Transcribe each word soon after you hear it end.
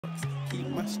Keep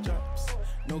my straps,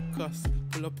 no cuss.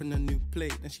 Pull up in a new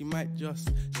plate, then she might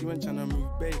just. She went trying to move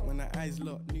bait when her eyes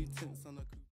locked. New tints on her.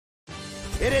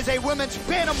 It is a women's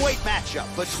bantamweight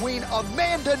matchup between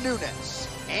Amanda Nunes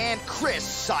and CRIS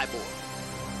CYBORG.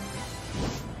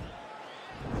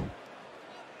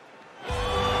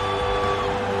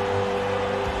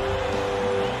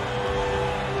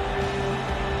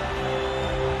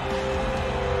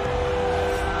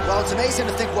 Well, it's amazing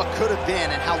to think what could have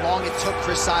been and how long it took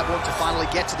CRIS CYBORG to finally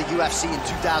get to the UFC in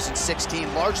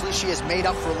 2016. Largely, she has made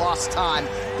up for lost time.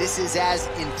 This is as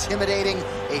intimidating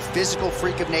a physical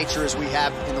freak of nature as we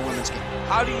have in the women's game.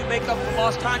 How do you make up for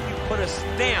lost time? You put a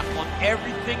stamp on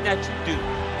everything that you do.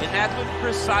 And that's what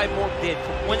CRIS CYBORG did,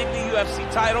 from winning the UFC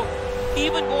title,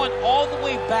 even going all the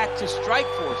way back to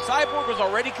Strikeforce. CYBORG was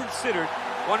already considered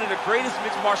one of the greatest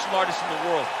mixed martial artists in the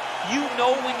world. You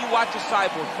know when you watch a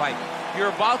CYBORG fight, you're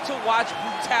about to watch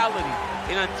brutality.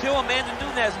 And until Amanda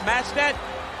Nunes matched that,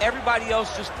 everybody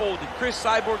else just folded. CRIS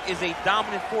CYBORG is a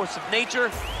dominant force of nature,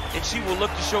 and she will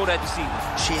look to show that this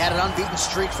evening. She had an unbeaten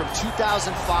streak from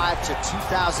 2005 to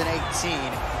 2018.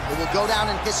 It will go down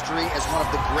in history as one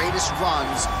of the greatest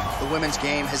runs the women's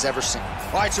game has ever seen.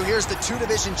 All right, so here's the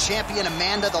two-division champion,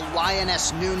 Amanda the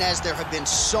Lioness Nunes. There have been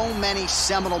so many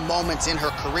seminal moments in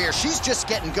her career. She's just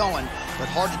getting going, but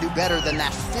hard to do better than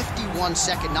that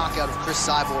 51-second knockout of CRIS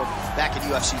CYBORG back at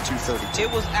UFC 232.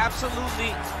 It was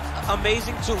absolutely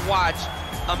amazing to watch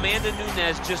Amanda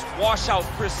Nunes just wash out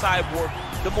CRIS CYBORG,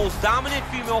 the most dominant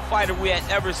female fighter we had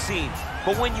ever seen.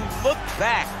 But when you look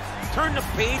back, turn the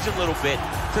page a little bit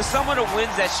to some of the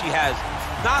wins that she has.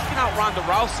 Knocking out Ronda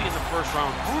Rousey in the first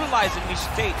round, brutalizing Miesha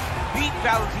Tate, beat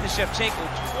Valentina Shevchenko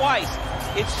twice.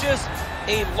 It's just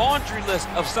a laundry list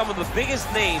of some of the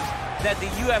biggest names that the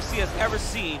UFC has ever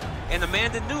seen, and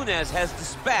Amanda Nunes has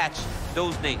dispatched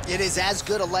those names. It is as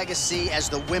good a legacy as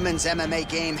the women's MMA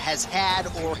game has had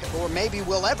or maybe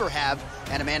will ever have,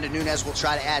 and Amanda Nunes will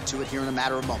try to add to it here in a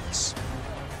matter of moments.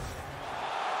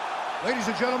 Ladies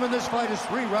and gentlemen, this fight is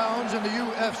 3 rounds in the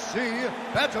UFC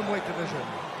bantamweight division.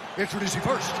 Introducing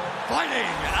first, fighting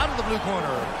out of the blue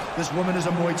corner. This woman is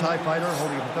a Muay Thai fighter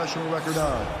holding a professional record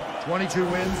of 22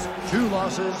 wins, 2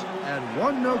 losses, and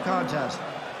 1 no contest.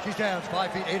 She stands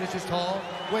 5 feet 8 inches tall,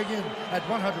 weighing in at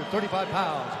 135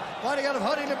 pounds. Fighting out of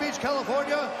Huntington Beach,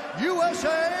 California,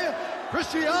 USA,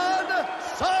 Christian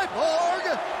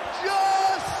CYBORG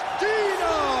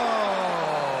Justino.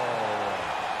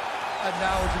 And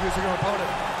now introducing her opponent,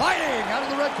 fighting out of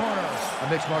the red corner, a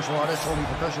mixed martial artist holding a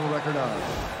professional record of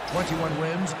 21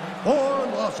 wins, 4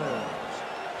 losses.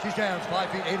 She stands 5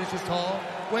 feet 8 inches tall,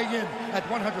 weighing in at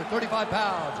 135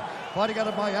 pounds. Fighting out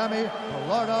of Miami,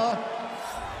 Florida,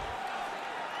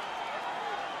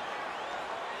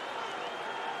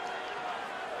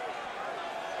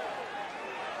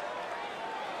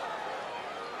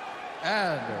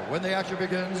 and when the action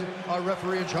begins, our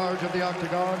referee in charge of the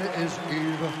octagon is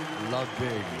Eve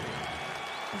Levine.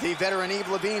 The veteran Eve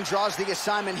Levine draws the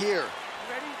assignment here.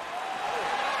 Ready?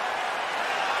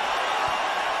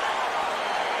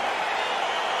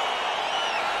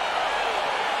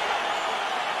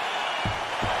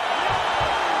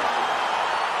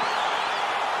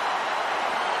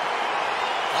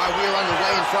 All right, we are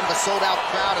underway in front of the sold-out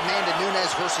crowd. Amanda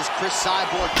Nunes versus CRIS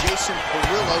CYBORG. Jason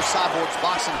Perillo, CYBORG's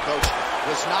boxing coach,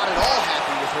 was not at all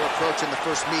happy with her approach in the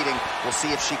first meeting. We'll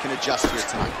see if she can adjust here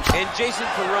tonight. And Jason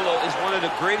Perillo is one of the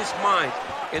greatest minds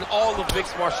in all of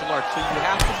mixed martial arts, so you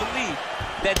have to believe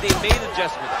that they made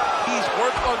adjustments. He's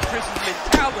worked on CRIS's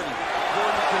mentality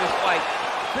going into this fight.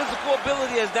 Physical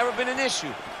ability has never been an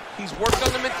issue. He's worked on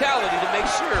the mentality to make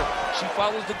sure she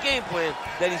follows the game plan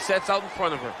that he sets out in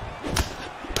front of her.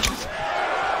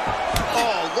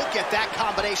 Oh, look at that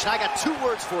combination. I got 2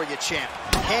 words for you, champ.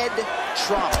 Head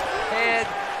trauma. Head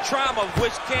trauma,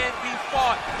 which can be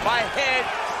fought by head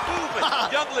movement.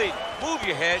 Young lady, move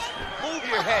your head. Move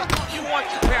your head. You want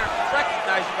your parents to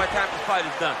recognize you by the time this fight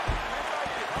is done.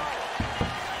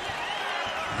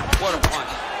 What a punch.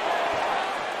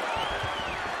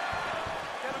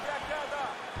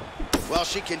 Well,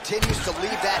 she continues to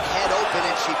leave that head open,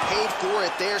 and she paid for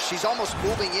it there. She's almost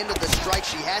moving into the strike.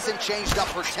 She hasn't changed up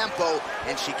her tempo,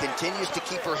 and she continues to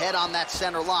keep her head on that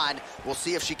center line. We'll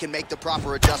see if she can make the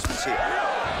proper adjustments here.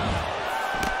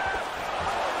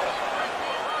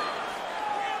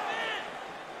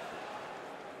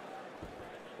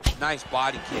 Nice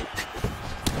body kick.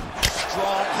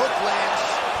 Strong hook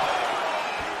lands.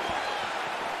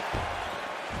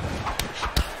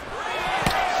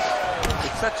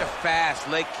 Such a fast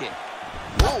leg kick.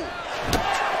 Whoa.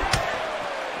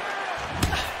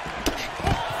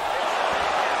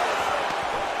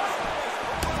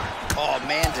 Oh,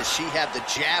 Amanda does she have the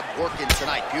jab working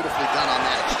tonight? Beautifully done on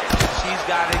that exchange. She's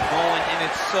got it going, and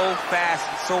it's so fast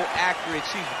and so accurate.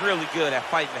 She's really good at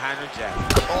fighting behind her jab.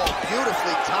 Oh,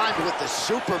 beautifully timed with the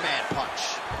Superman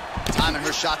punch. Timing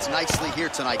her shots nicely here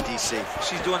tonight, DC.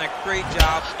 She's doing a great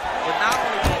job, but not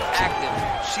only is she active,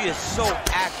 she is so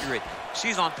accurate.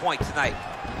 She's on point tonight.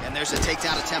 And there's a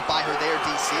takedown attempt by her there,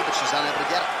 DC, but she's unable to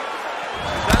get it.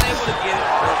 She's unable to get it.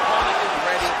 Her opponent is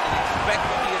ready and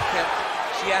expecting the attempt.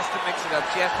 She has to mix it up.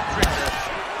 She has to trick her.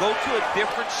 Go to a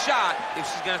different shot if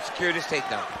she's going to secure this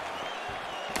takedown.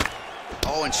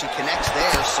 Oh, and she connects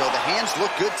there, so the hands look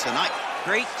good tonight.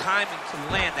 Great timing to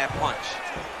land that punch.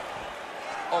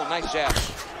 Oh, nice jab.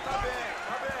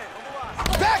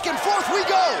 Back and forth we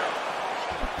go.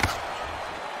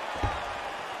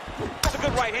 That's a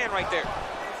good right hand right there.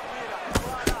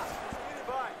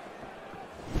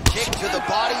 Kick to the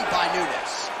body by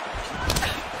NUNES.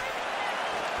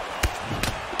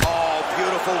 Oh,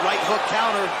 beautiful right hook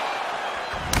counter.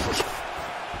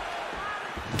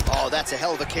 Oh, that's a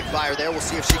hell of a kick by her there. We'll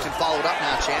see if she can follow it up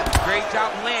now, champ. Great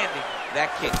job landing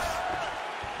that kick.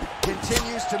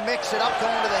 Continues to mix it up,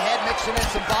 going to the head, mixing in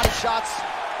some body shots.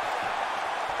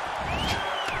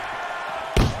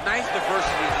 Nice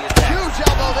diversity in the attack. Huge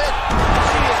elbow there.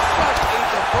 She is such a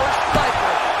diverse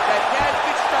striker. That dad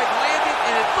big strike landed,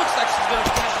 and it looks like she's going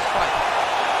to finish this fight.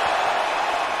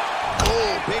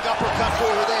 Oh, big uppercut for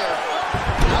her there.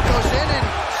 Now goes in and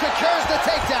secures the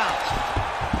takedown.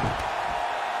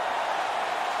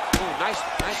 Ooh, nice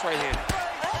right hand.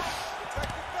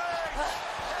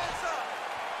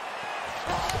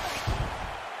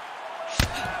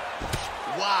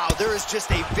 Wow, there is just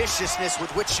a viciousness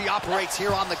with which she operates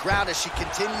here on the ground as she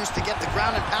continues to get the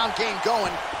ground and pound game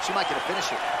going. She might get a finish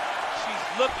here. She's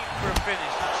looking for a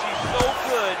finish. She's so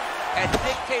good at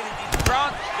dictating these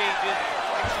ground exchanges,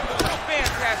 and she's doing a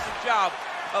fantastic job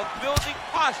of building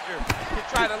posture to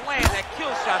try to land that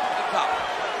kill shot to the top.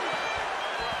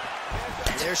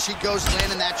 There she goes,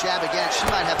 landing that jab again. She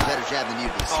might have a better jab than you,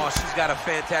 DC. Oh, she's got a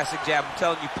fantastic jab. I'm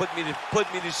telling you, put me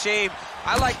to shame.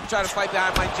 I like to try to fight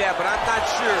behind my jab, but I'm not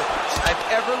sure I've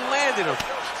ever landed her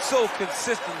so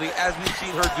consistently as we've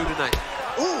seen her do tonight.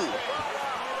 Ooh.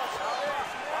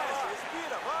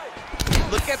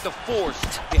 Look at the force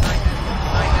behind that move.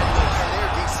 There,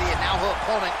 DC, and now her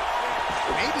opponent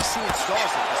maybe seeing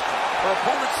stars at this point. Her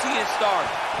opponent's seeing stars.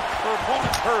 Her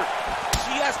opponent's hurt.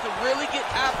 She has to really get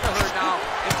after her now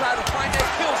and try to find that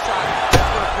kill shot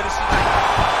that's going to finish the night.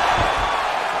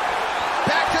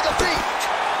 Back to the feet.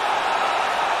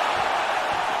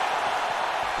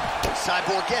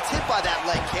 CYBORG gets hit by that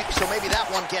leg kick, so maybe that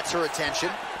one gets her attention.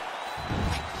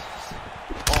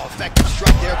 Oh, effective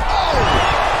strike there. Oh!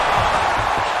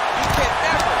 You can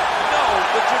never know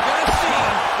what you're going to see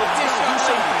with this young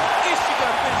lady. Is she going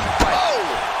to finish the fight? Oh!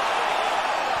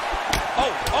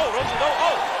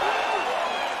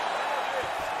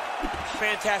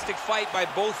 Fantastic fight by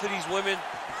both of these women.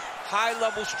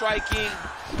 High-level striking,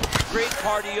 great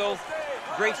cardio,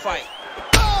 great fight.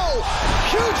 Oh!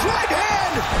 Huge right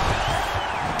hand!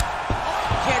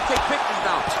 Can't take pictures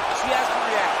now. She has to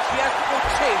react. She has to go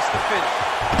chase the finish.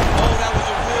 Oh, that was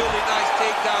a really nice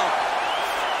takedown.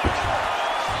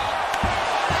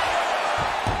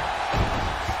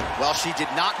 Well, she did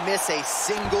not miss a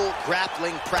single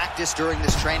grappling practice during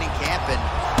this training camp, and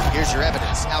here's your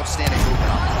evidence. Outstanding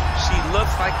movement on her. She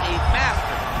looks like a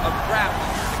master of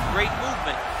grappling. The great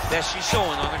movement that she's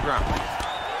showing on the ground.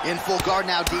 In full guard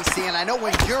now, DC, and I know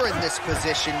when you're in this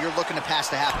position, you're looking to pass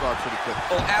the half guard pretty quickly.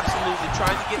 Oh, absolutely.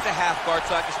 Trying to get the half guard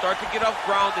so I can start to get off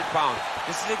ground and pound.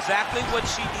 This is exactly what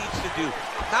she needs to do.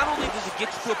 Not only does it get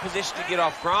you to a position to get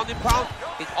off ground and pound,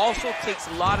 it also takes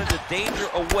a lot of the danger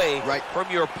away from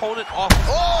your opponent off.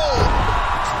 Oh!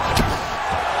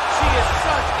 She is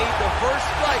such a diverse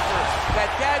striker.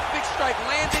 That dad big strike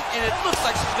landed, and it looks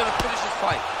like she's going to finish this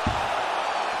fight.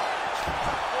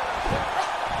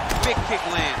 Big kick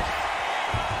lands.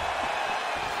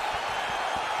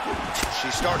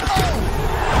 She's starting to... You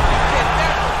can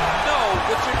never know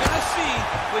what you're going to see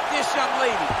with this young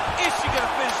lady. Is she going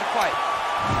to finish the fight?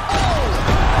 Oh!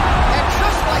 And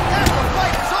just like that, the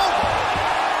fight is over.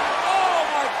 Oh,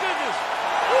 my goodness.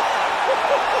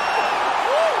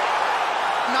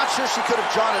 I'm not sure she could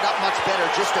have drawn it up much better.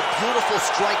 Just a beautiful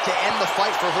strike to end the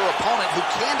fight for her opponent, who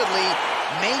candidly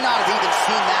may not have even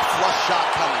seen that flush shot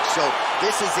coming. So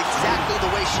this is exactly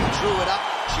the way she drew it up.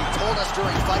 She told us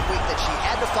during fight week that she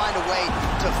had to find a way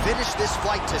to finish this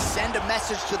fight, to send a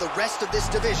message to the rest of this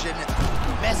division.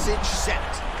 Message sent.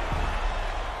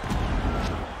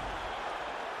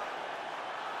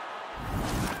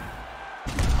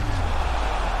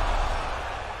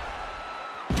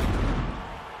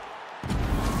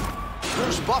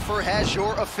 offer has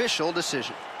your official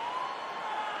decision.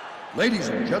 Ladies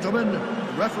and gentlemen, the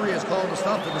referee has called a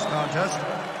stop to this contest,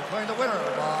 declaring the winner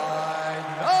by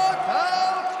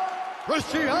knockout,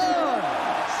 Christian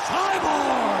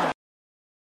CYBORG!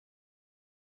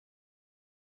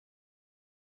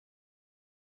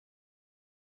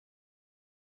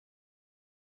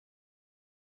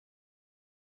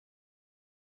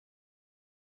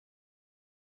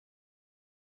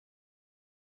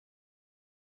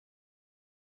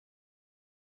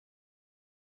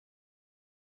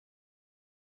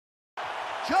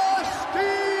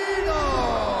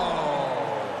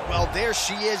 Well, there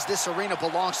she is. This arena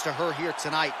belongs to her here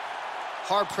tonight.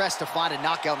 Hard-pressed to find a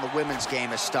knockout in the women's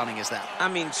game as stunning as that. I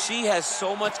mean, she has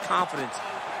so much confidence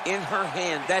in her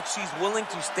hand that she's willing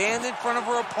to stand in front of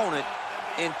her opponent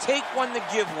and take one to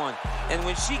give one. And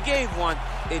when she gave one,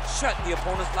 it shut the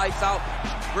opponent's lights out.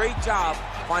 Great job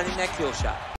finding that kill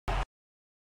shot.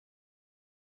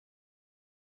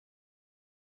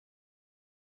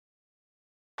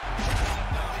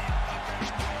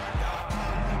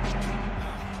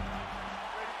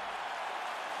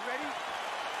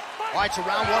 All right, so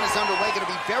round one is underway. Going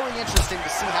to be very interesting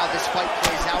to see how this fight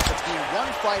plays out between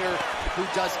one fighter who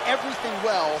does everything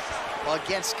well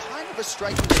against kind of a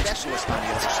striking specialist on the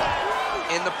other side.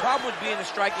 And the problem with being a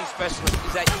striking specialist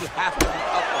is that you have to be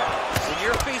upright. When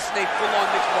you're facing a full-on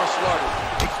mixed martial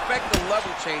artist, expect a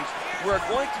level change. We're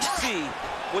going to see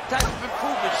what type of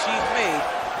improvement she's made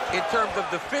in terms of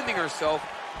defending herself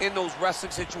in those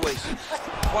wrestling situations.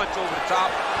 Punch over the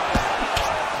top.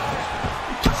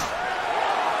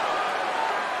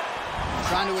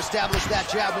 Trying to establish that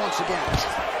jab once again.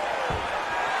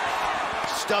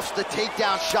 Stuffs the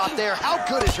takedown shot there. How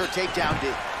good is her takedown D?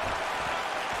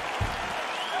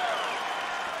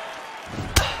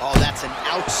 Oh, that's an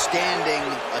outstanding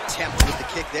attempt with the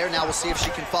kick there. Now we'll see if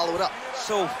she can follow it up.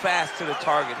 So fast to the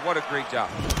target. What a great job.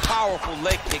 Powerful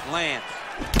leg kick lands.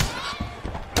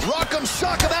 Rock'em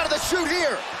shock him out of the chute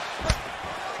here.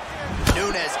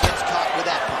 Nunes gets caught with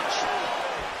that punch.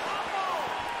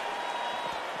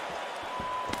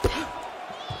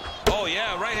 Oh,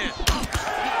 yeah, right hand.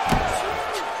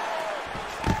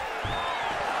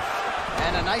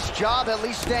 And a nice job at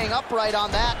least staying upright on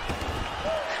that.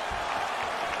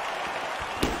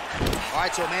 All right,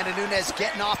 so Amanda Nunes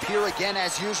getting off here again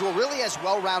as usual. Really as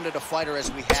well-rounded a fighter as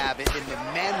we have in the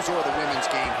men's or the women's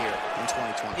game here in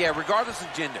 2020. Yeah, regardless of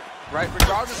gender, right?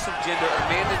 Regardless of gender,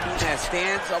 Amanda Nunes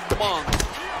stands among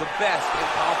the best in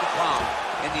pound for pound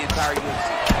in the entire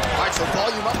UFC. All right, so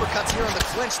volume uppercuts here in the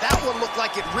clinch. That one looked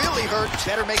like it really hurt.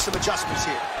 Better make some adjustments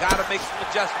here. Gotta make some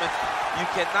adjustments. You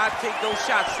cannot take those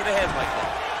shots to the head like that.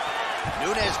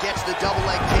 Nunes gets the double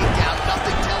leg takedown.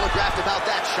 Nothing telegraphed about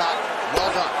that shot.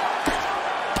 Well done.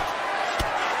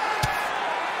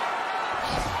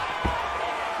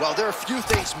 Well, there are few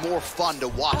things more fun to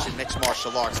watch in mixed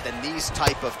martial arts than these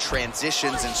type of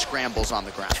transitions and scrambles on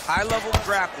the ground. High-level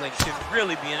grappling can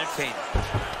really be entertaining.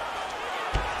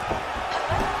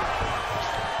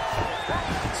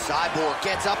 CYBORG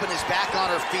gets up and is back on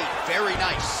her feet. Very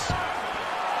nice.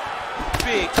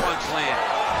 Big punch land.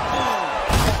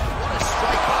 What a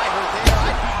strike by her there.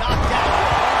 I'd be knocked out.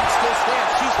 She's still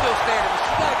standing. She's still standing, but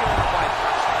she's got to get on her bike.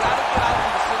 She's got to get out to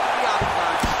the center of the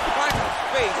octagon, find some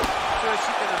space so that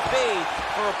she can evade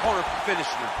her opponent from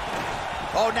finishing her.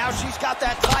 Oh, now she's got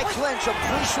that tie clinch.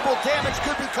 Appreciable damage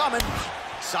could be coming.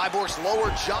 CYBORG's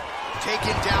lower jump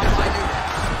taken down by Nunes.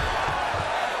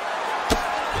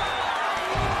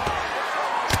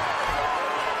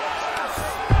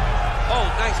 Oh,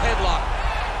 nice headlock.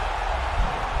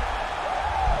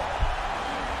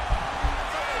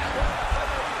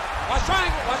 Watch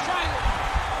triangle, watch triangle.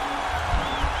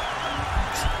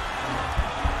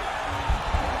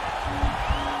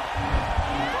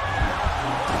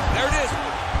 There it is.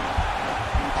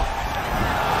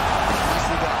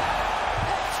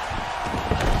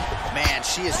 Man,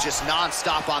 she is just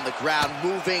nonstop on the ground,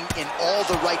 moving in all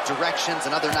the right directions.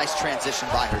 Another nice transition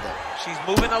by her there. She's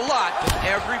moving a lot, but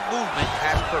every movement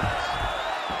has purpose.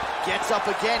 Gets up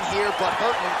again here, but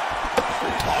hurting.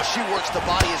 Oh, she works the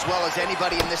body as well as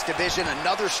anybody in this division.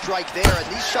 Another strike there, and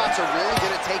these shots are really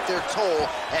going to take their toll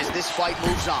as this fight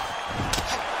moves on.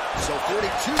 So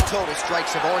 42 total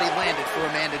strikes have already landed for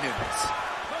Amanda Nunes.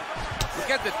 Look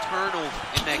at the turnover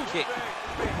in that kick.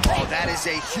 Oh, that is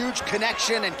a huge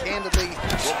connection, and candidly,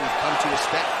 what we've come to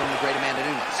expect from the great Amanda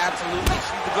Nunes. Absolutely,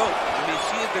 she's the GOAT. I mean,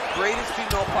 she is the greatest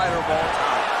female fighter of all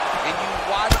time. And you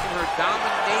watch her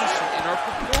domination in her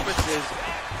performances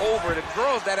over the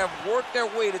girls that have worked their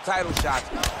way to title shots.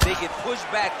 They get pushed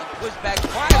back and pushed back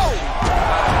finally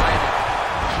by the fighter.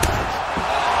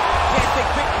 Can't take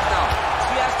pictures now.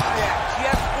 She has to react. She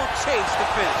has to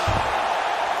finish.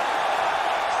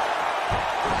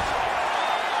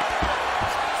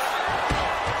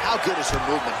 How good is her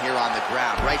movement here on the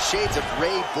ground, right? Shades of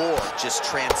Ray Borg, just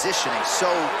transitioning so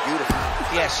beautifully.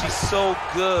 Yeah, she's so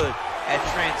good at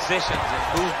transitions and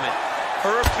movement.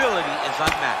 Her ability is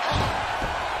unmatched.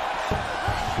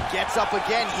 Gets up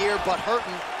again here, but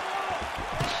hurting.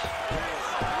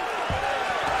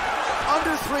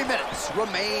 Under 3 minutes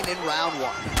remain in round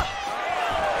one.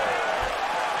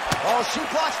 Oh, she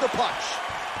blocks the punch.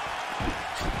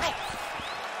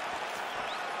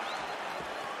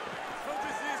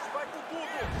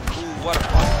 Ooh, what a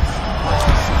punch.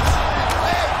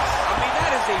 I mean,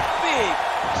 that is a big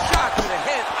shot to the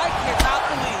head. I cannot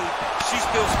believe she's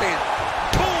still standing.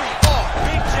 Boom! Oh,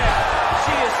 big jab.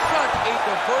 She is such a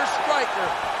diverse striker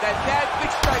that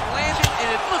big strike landed, and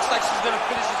it looks like she's going to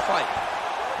finish this fight.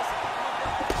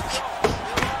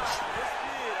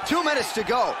 2 minutes to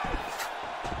go.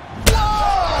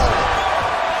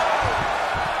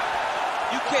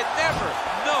 You can never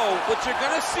know what you're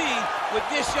going to see with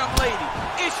this young lady.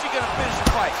 Is she going to finish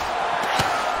the fight?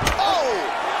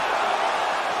 Oh!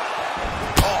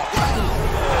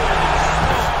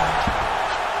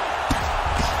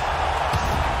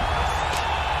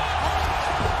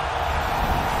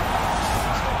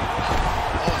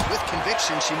 With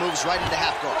conviction, she moves right into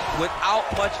half guard. Without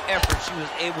much effort, she was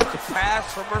able to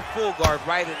pass from her full guard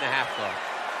right into half guard.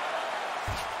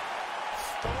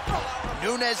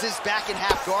 Nunes is back in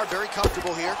half guard, very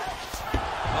comfortable here.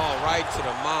 Oh, right to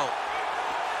the mount.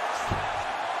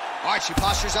 All right, she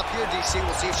postures up here, DC.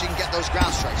 We'll see if she can get those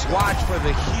ground strikes. Watch for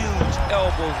the huge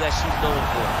elbows that she's known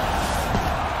for.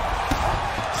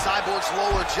 Cyborg's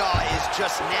lower jaw is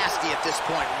just nasty at this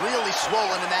point. Really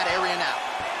swollen in that area now.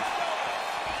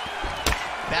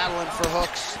 Battling for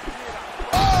hooks.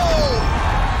 Oh!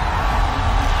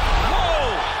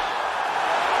 Whoa!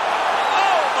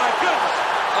 Oh, my goodness.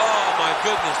 Oh, my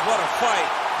goodness, what a fight.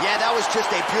 Yeah, that was just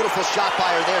a beautiful shot by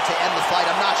her there to end the fight.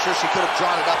 I'm not sure she could have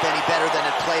drawn it up any better than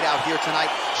it played out here tonight.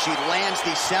 She lands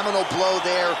the seminal blow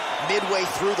there midway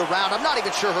through the round. I'm not even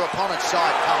sure her opponent saw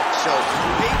it coming. So,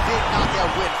 big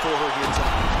knockout win for her here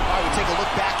tonight. All right, we take a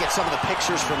look back at some of the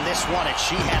pictures from this one, and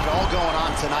she had it all going on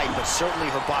tonight, but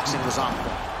certainly her boxing was on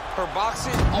point. Her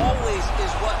boxing always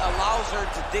is what allows her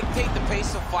to dictate the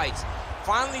pace of fights.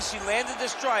 Finally, she landed the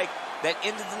strike that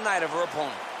ended the night of her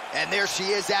opponent. And there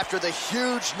she is after the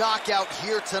huge knockout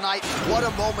here tonight. What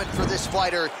a moment for this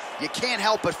fighter. You can't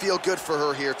help but feel good for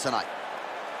her here tonight.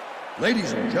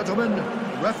 Ladies and gentlemen, the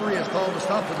referee has called a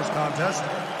stop to this contest,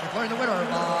 declaring the winner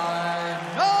by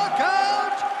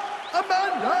knockout,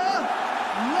 Amanda,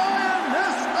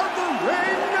 Lioness of the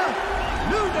Ring,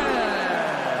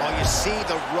 NUNES. Well, you see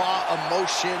the raw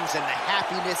emotions and the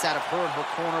happiness out of her in her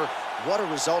corner. What a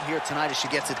result here tonight as she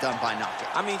gets it done by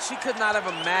knockout. I mean, she could not have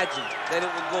imagined that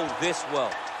it would go this well.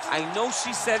 I know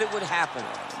she said it would happen,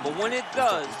 but when it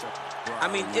does, I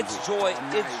mean, it's joy.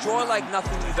 It's joy like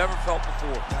nothing you've ever felt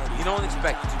before. You don't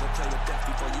expect it.